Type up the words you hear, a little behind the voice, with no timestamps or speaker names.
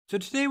So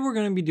today we're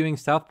going to be doing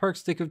South Park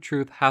Stick of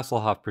Truth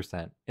Hasselhoff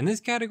percent. In this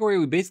category,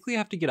 we basically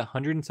have to get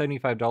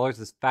 $175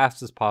 as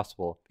fast as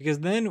possible, because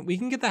then we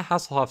can get the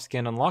Hasselhoff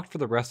skin unlocked for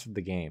the rest of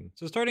the game.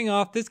 So starting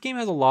off, this game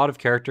has a lot of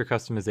character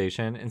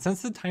customization, and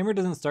since the timer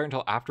doesn't start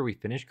until after we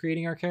finish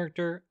creating our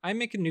character, I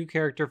make a new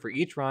character for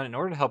each run in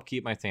order to help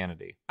keep my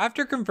sanity.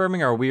 After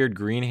confirming our weird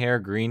green hair,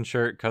 green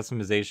shirt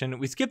customization,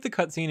 we skip the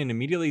cutscene and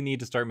immediately need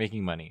to start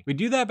making money. We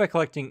do that by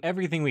collecting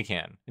everything we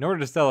can, in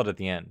order to sell it at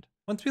the end.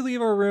 Once we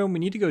leave our room, we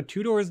need to go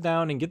 2 doors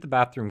down and get the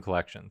bathroom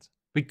collections.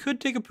 We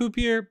could take a poop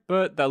here,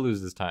 but that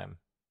loses time.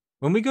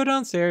 When we go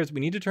downstairs,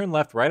 we need to turn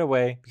left right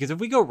away, because if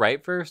we go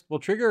right first, we'll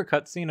trigger a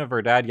cutscene of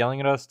our dad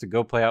yelling at us to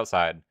go play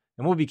outside,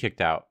 and we'll be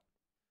kicked out.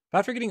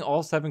 After getting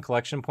all 7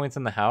 collection points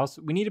in the house,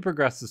 we need to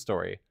progress the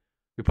story.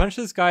 We punch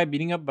this guy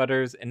beating up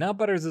Butters, and now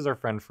Butters is our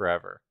friend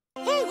forever.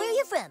 Hey, where are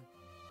you from?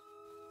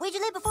 Where'd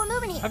you live before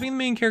moving here? Having the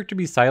main character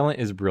be silent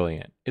is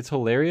brilliant. It's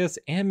hilarious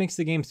and makes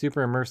the game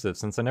super immersive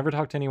since I never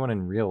talked to anyone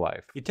in real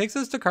life. He takes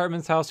us to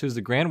Cartman's house, who's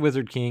the Grand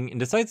Wizard King, and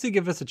decides to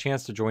give us a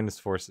chance to join his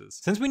forces.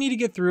 Since we need to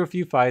get through a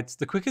few fights,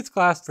 the quickest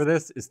class for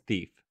this is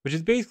Thief, which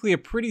is basically a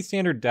pretty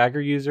standard dagger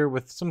user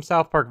with some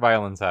South Park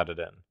violence added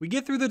in. We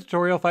get through the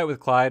tutorial fight with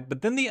Clyde,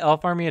 but then the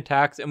elf army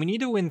attacks and we need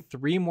to win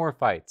 3 more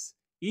fights.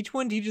 Each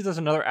one teaches us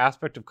another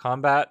aspect of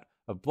combat,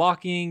 of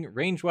blocking,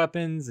 ranged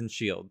weapons, and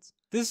shields.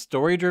 This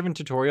story-driven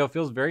tutorial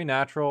feels very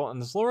natural,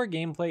 and the slower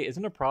gameplay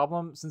isn't a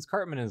problem since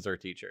Cartman is our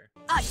teacher.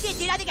 Oh shit,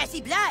 dude, I think I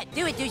see blood!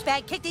 Do it,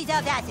 douchebag, kick these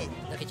elves' asses!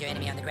 Look at your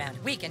enemy on the ground,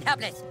 weak and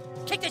helpless!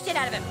 Kick the shit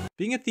out of him!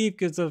 Being a thief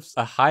gives us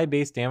a high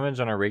base damage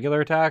on our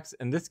regular attacks,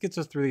 and this gets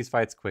us through these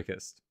fights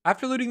quickest.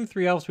 After looting the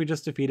 3 elves we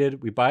just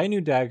defeated, we buy a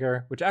new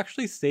dagger, which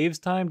actually saves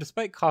time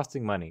despite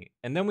costing money,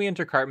 and then we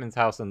enter Cartman's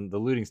house and the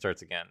looting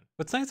starts again.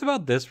 What's nice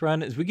about this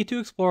run is we get to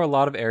explore a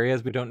lot of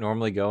areas we don't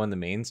normally go in the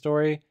main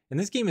story, and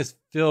this game is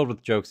filled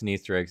with jokes and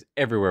Easter eggs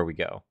everywhere we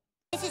go.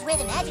 This is where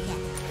the magic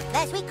happens.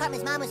 Last week,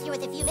 Cartman's mom was here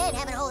with a few men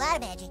having a whole lot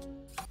of magic.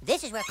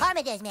 This is where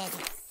Cartman does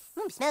magic.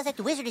 Smells like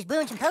the wizard is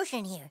brewing some potion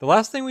in here. The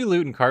last thing we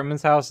loot in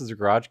Cartman's house is a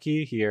garage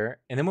key here,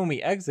 and then when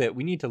we exit,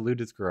 we need to loot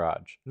his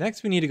garage.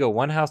 Next, we need to go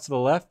 1 house to the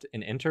left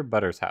and enter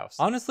Butters' house.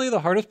 Honestly, the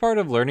hardest part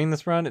of learning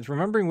this run is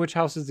remembering which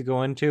houses to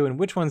go into and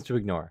which ones to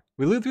ignore.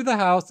 We loot through the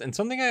house, and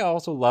something I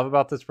also love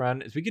about this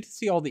run is we get to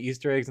see all the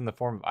Easter eggs in the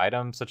form of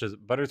items, such as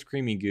Butters'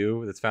 creamy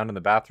goo that's found in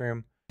the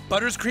bathroom.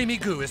 Butter's Creamy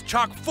Goo is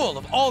chock full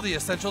of all the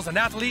essentials an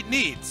athlete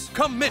needs.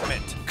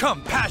 Commitment,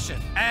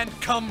 compassion, and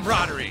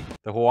camaraderie.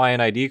 The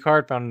Hawaiian ID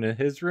card found in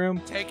his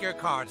room. Take your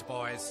cards,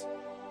 boys.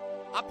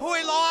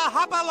 Apui loa,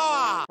 hapa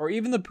loa. Or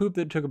even the poop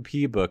that took a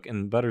pee book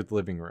in Butters'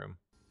 living room.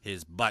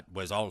 His butt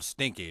was all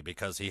stinky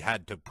because he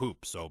had to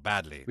poop so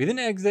badly. We then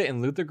exit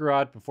and loot the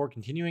garage before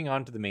continuing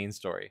on to the main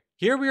story.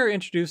 Here we are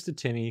introduced to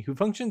Timmy, who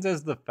functions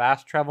as the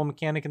fast travel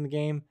mechanic in the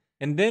game.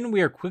 And then we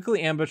are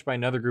quickly ambushed by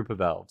another group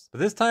of elves. But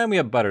this time we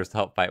have Butters to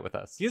help fight with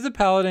us. He is a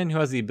paladin who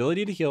has the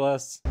ability to heal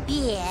us.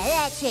 Yeah,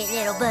 that's it,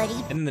 little buddy.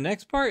 And the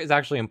next part is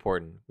actually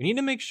important. We need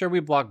to make sure we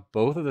block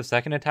both of the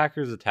second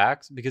attacker's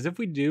attacks, because if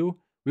we do,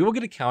 we will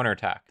get a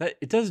counterattack.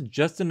 It does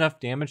just enough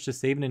damage to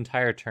save an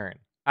entire turn.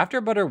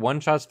 After Butter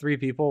one-shots 3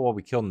 people while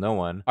we kill no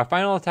one, our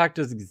final attack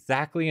does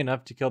exactly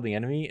enough to kill the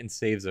enemy and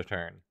saves a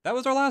turn. That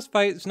was our last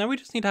fight, so now we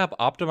just need to have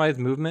optimized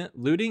movement,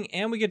 looting,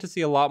 and we get to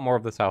see a lot more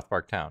of the South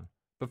Park town.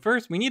 But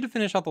first, we need to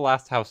finish out the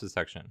last houses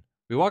section.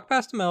 We walk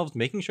past some elves,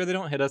 making sure they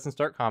don't hit us and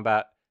start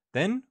combat.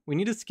 Then, we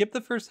need to skip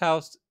the first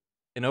house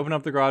and open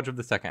up the garage of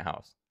the second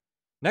house.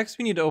 Next,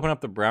 we need to open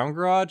up the brown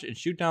garage and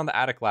shoot down the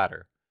attic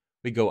ladder.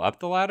 We go up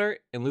the ladder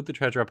and loot the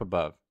treasure up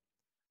above.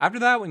 After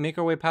that, we make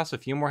our way past a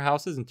few more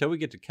houses until we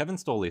get to Kevin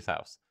Stoley's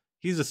house.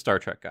 He's a Star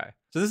Trek guy.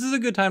 So this is a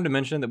good time to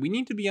mention that we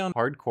need to be on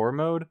hardcore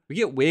mode. We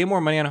get way more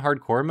money on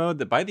hardcore mode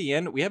that by the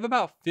end, we have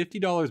about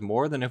 $50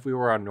 more than if we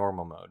were on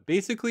normal mode.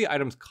 Basically,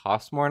 items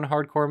cost more in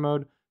hardcore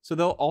mode, so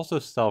they'll also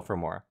sell for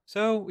more.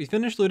 So we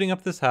finished looting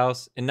up this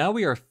house, and now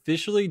we are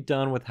officially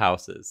done with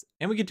houses.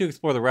 And we get to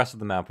explore the rest of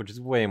the map, which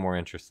is way more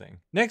interesting.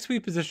 Next, we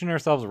position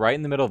ourselves right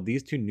in the middle of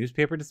these 2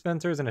 newspaper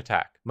dispensers and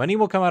attack. Money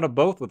will come out of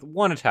both with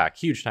 1 attack,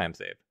 huge time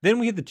save. Then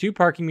we hit the 2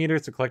 parking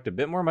meters to collect a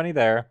bit more money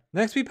there.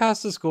 Next, we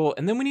pass the school,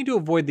 and then we need to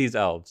avoid these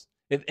elves.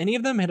 If any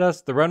of them hit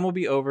us, the run will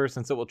be over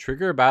since it will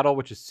trigger a battle,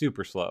 which is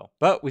super slow.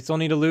 But we still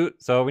need to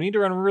loot, so we need to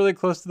run really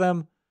close to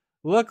them.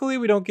 Luckily,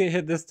 we don't get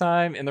hit this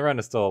time, and the run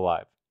is still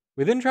alive.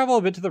 We then travel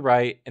a bit to the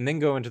right, and then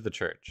go into the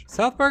church.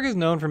 South Park is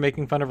known for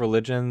making fun of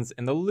religions,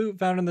 and the loot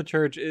found in the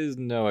church is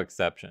no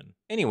exception.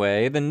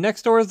 Anyway, the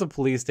next door is the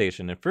police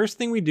station, and first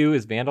thing we do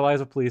is vandalize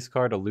a police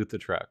car to loot the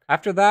truck.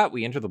 After that,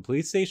 we enter the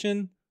police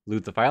station,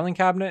 loot the filing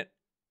cabinet,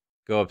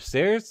 go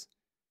upstairs.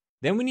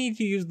 Then we need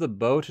to use the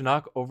bow to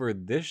knock over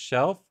this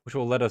shelf, which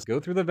will let us go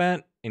through the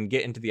vent and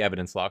get into the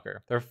evidence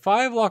locker. There are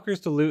 5 lockers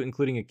to loot,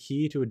 including a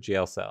key to a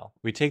jail cell.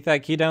 We take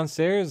that key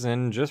downstairs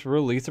and just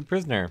release a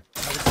prisoner.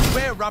 I would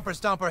swear Romper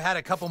Stomper had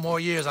a couple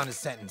more years on his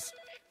sentence.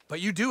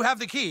 But you do have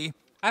the key.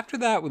 After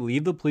that, we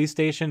leave the police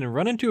station and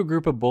run into a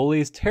group of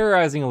bullies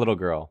terrorizing a little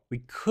girl. We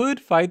could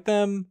fight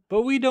them,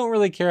 but we don't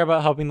really care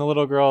about helping the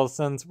little girl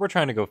since we're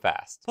trying to go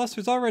fast. Plus,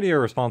 there's already a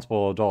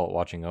responsible adult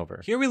watching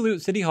over. Here we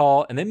loot City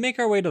Hall and then make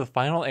our way to the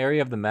final area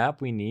of the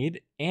map we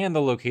need and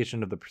the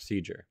location of the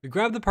procedure. We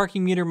grab the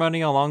parking meter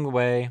money along the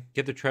way,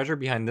 get the treasure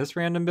behind this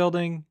random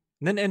building,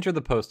 and then enter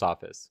the post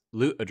office.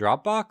 Loot a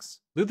drop box,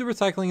 loot the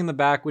recycling in the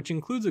back, which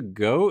includes a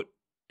goat,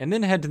 and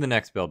then head to the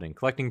next building,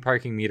 collecting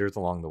parking meters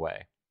along the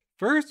way.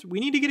 First, we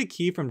need to get a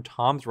key from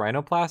Tom's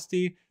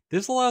Rhinoplasty.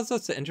 This allows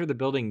us to enter the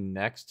building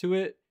next to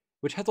it,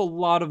 which has a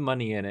lot of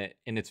money in it,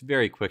 and it's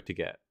very quick to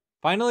get.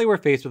 Finally, we're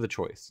faced with a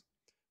choice.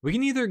 We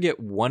can either get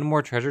one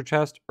more treasure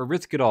chest or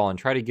risk it all and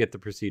try to get the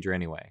procedure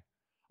anyway.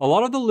 A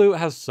lot of the loot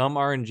has some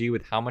RNG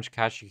with how much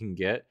cash you can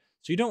get,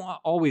 so you don't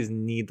always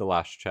need the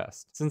last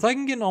chest. Since I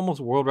can get an almost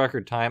world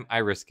record time, I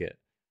risk it.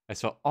 I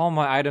sell all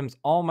my items,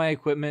 all my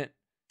equipment,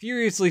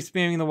 furiously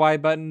spamming the Y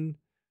button,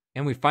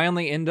 and we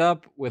finally end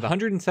up with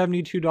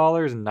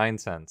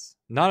 $172.09.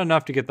 Not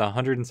enough to get the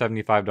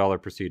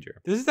 $175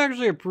 procedure. This is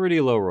actually a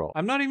pretty low roll.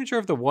 I'm not even sure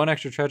if the one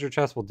extra treasure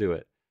chest will do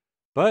it.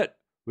 But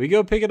we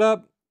go pick it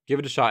up, give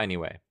it a shot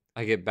anyway.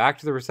 I get back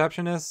to the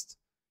receptionist,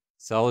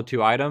 sell the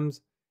 2 items,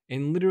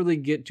 and literally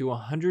get to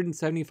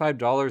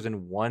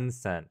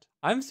 $175.01.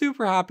 I'm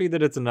super happy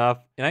that it's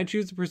enough, and I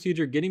choose the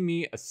procedure getting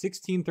me a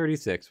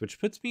 1636, which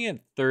puts me at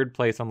 3rd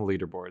place on the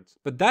leaderboards.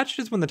 But that's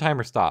just when the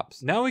timer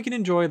stops. Now we can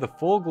enjoy the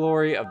full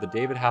glory of the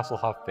David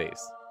Hasselhoff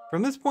face.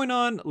 From this point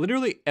on,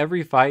 literally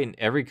every fight and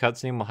every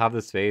cutscene will have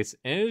this face,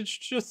 and it's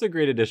just a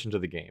great addition to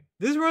the game.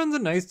 This run's a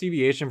nice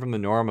deviation from the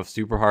norm of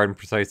super hard and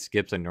precise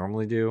skips I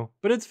normally do,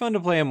 but it's fun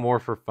to play a more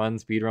for fun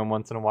speedrun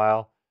once in a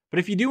while. But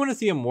if you do want to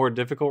see a more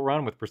difficult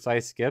run with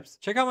precise skips,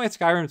 check out my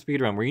Skyrim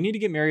speedrun where you need to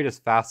get married as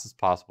fast as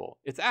possible.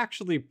 It's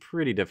actually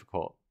pretty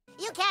difficult.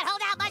 You can't hold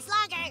out much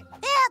longer!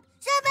 Help!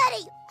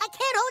 Somebody! I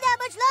can't hold out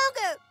much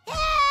longer!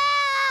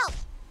 Help!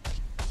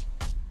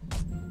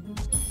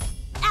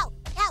 Ow!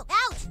 Ow!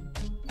 Ouch!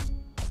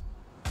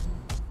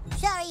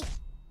 Sorry.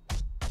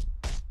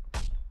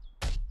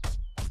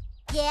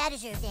 Yeah, I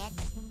deserve that.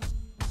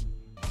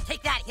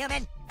 Take that,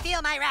 human!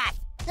 Feel my wrath!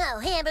 Oh,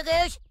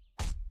 hamburgers!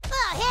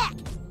 Oh, heck!